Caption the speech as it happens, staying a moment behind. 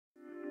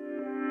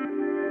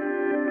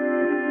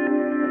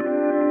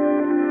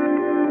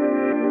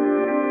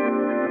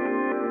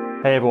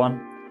Hey everyone,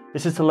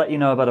 this is to let you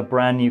know about a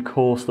brand new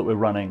course that we're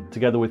running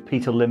together with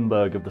Peter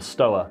Limberg of the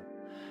Stoa.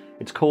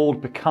 It's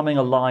called Becoming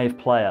a Live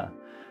Player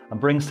and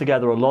brings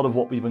together a lot of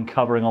what we've been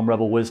covering on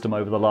Rebel Wisdom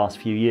over the last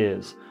few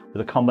years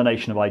with a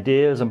combination of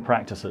ideas and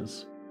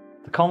practices.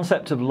 The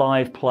concept of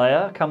live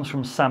player comes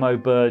from Samo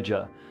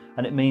Berger,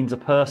 and it means a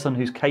person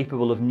who's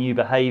capable of new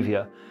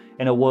behaviour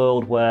in a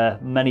world where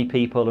many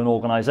people and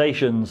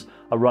organisations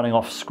are running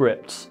off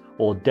scripts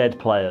or dead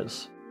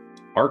players.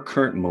 Our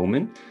current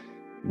moment,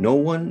 no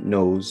one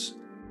knows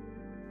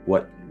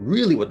what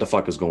the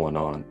fuck is going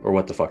on or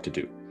what the fuck to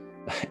do.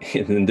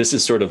 And this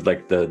is sort of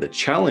like the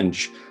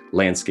challenge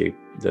landscape,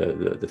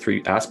 the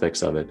three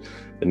aspects of it: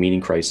 the meaning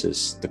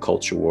crisis, the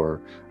culture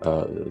war,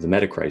 the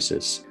meta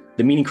crisis.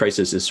 The meaning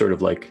crisis is sort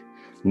of like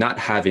not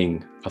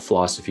having a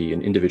philosophy,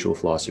 an individual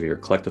philosophy or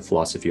collective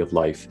philosophy of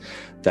life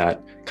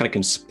that kind of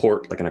can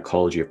support like an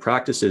ecology of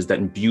practices that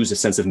imbues a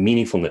sense of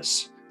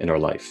meaningfulness in our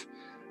life.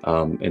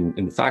 And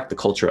in fact, the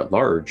culture at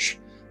large,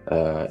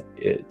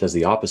 it does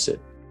the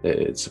opposite.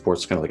 It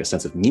supports kind of like a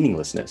sense of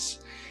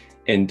meaninglessness.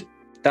 And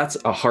that's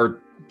a hard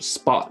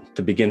spot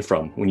to begin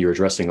from when you're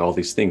addressing all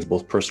these things,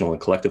 both personal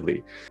and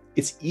collectively.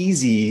 It's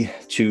easy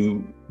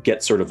to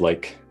get sort of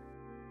like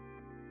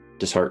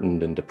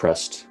disheartened and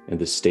depressed in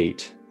this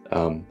state.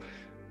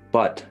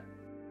 But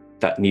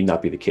that need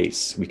not be the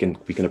case. We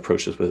can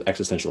approach this with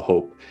existential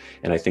hope.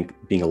 And I think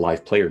being a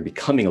live player and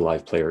becoming a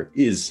live player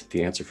is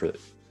the answer for it.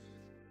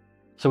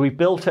 So we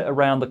built it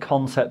around the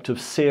concept of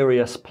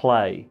serious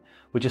play,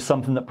 which is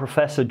something that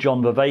Professor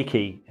John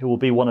Vervaeke, who will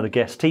be one of the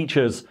guest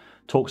teachers,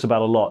 talks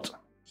about a lot.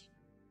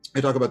 I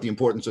talk about the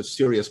importance of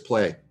serious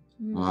play,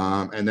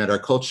 and that our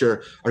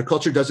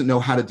culture doesn't know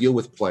how to deal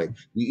with play.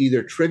 We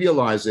either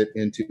trivialize it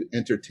into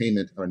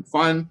entertainment and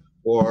fun,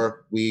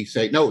 or we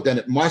say, no, then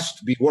it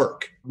must be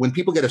work. When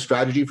people get a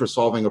strategy for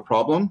solving a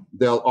problem,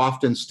 they'll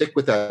often stick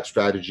with that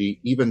strategy,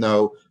 even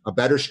though a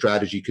better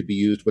strategy could be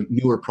used when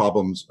newer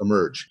problems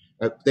emerge.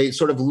 They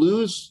sort of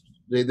lose,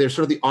 they're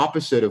sort of the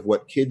opposite of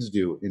what kids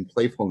do in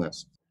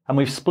playfulness. And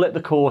we've split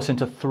the course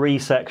into 3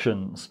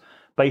 sections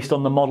based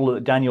on the model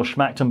that Daniel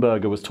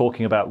Schmachtenberger was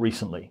talking about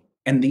recently.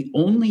 And the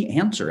only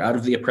answer out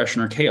of the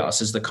oppression or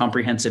chaos is the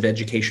comprehensive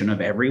education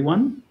of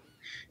everyone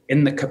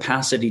in the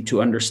capacity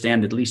to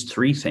understand at least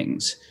 3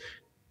 things.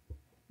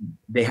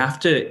 They have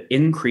to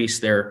increase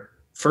their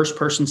first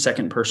person,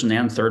 second person,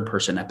 and third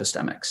person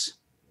epistemics.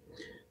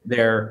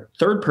 Their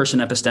third person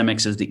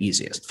epistemics is the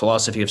easiest: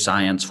 philosophy of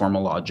science,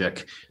 formal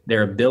logic,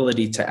 their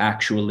ability to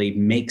actually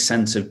make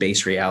sense of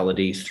base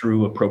reality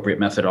through appropriate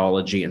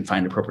methodology and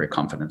find appropriate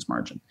confidence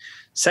margin.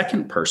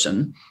 Second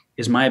person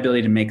is my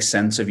ability to make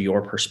sense of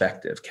your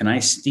perspective. Can I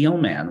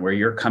steelman where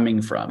you're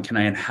coming from? Can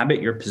I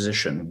inhabit your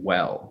position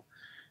well?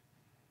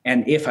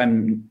 And if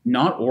I'm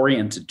not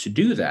oriented to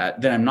do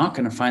that, then I'm not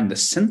going to find the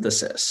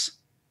synthesis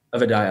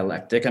of a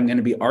dialectic. I'm going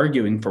to be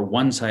arguing for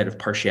one side of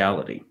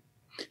partiality,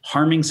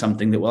 harming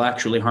something that will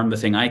actually harm the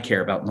thing I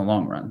care about in the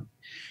long run.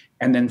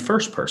 And then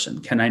first person,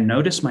 can I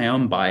notice my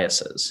own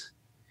biases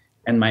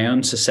and my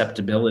own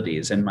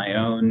susceptibilities and my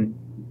own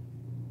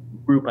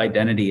group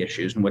identity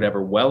issues and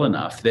whatever well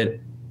enough that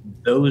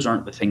those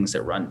aren't the things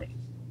that run me?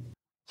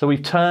 So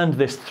we've turned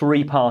this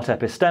 3-part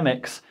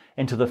epistemics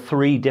into the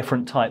 3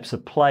 different types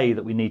of play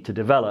that we need to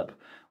develop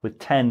with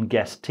 10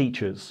 guest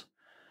teachers.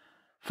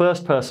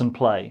 First person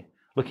play,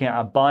 looking at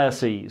our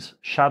biases,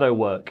 shadow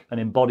work, and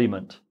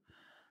embodiment.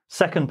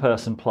 Second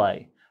person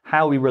play,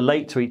 how we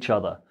relate to each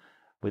other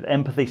with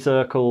empathy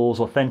circles,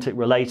 authentic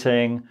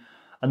relating.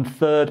 And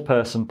third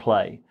person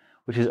play,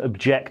 which is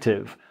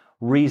objective,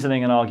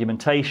 reasoning and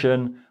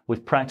argumentation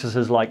with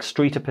practices like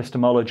street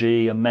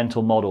epistemology and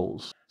mental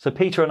models. So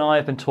Peter and I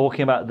have been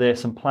talking about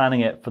this and planning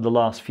it for the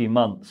last few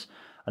months.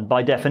 And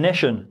by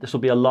definition, this will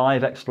be a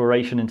live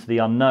exploration into the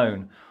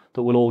unknown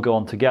that will all go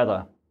on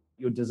together.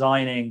 You're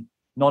designing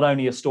not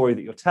only a story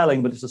that you're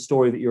telling, but it's a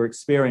story that you're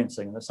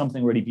experiencing. And there's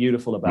something really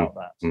beautiful about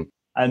that.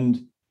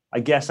 And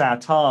I guess our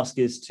task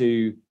is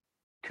to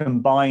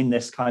combine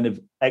this kind of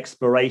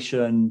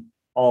exploration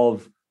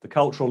of the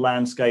cultural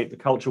landscape, the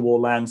culture war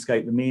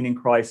landscape, the meaning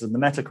crisis, and the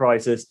meta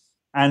crisis,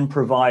 and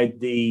provide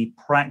the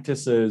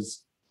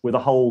practices with a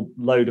whole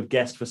load of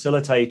guest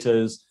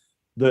facilitators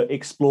that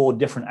explore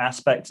different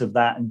aspects of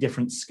that and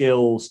different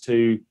skills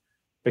to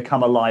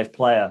become a live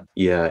player.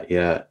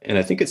 Yeah. And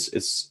I think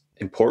it's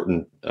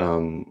important,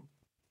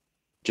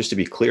 just to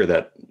be clear,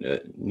 that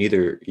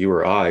neither you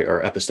or I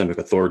are epistemic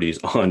authorities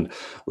on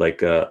like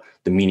the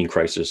meaning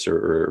crisis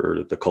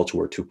or the culture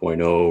war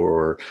 2.0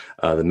 or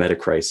the meta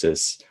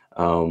crisis.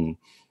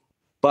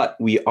 But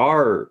we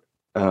are,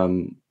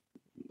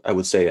 I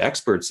would say,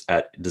 experts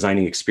at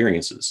designing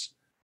experiences.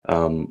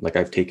 Like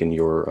I've taken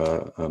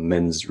your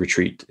men's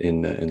retreat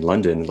in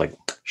London, like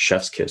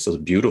chef's kiss. It was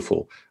a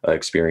beautiful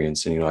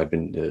experience. And, I've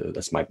been,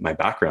 that's my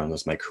background,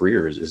 that's my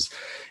career is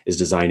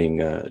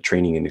designing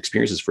training and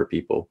experiences for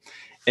people.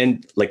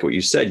 And like what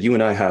you said, you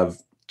and I have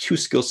 2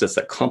 skill sets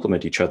that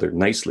complement each other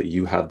nicely.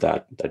 You have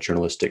that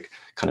journalistic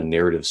kind of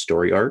narrative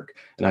story arc,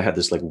 and I have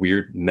this like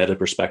weird meta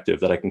perspective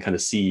that I can kind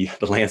of see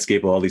the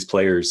landscape of all these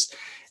players.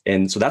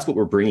 And so that's what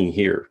we're bringing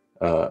here.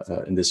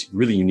 in this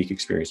really unique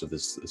experience of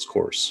this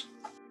course.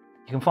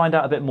 You can find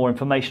out a bit more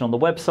information on the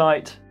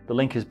website. The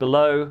link is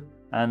below,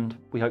 and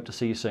we hope to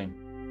see you soon.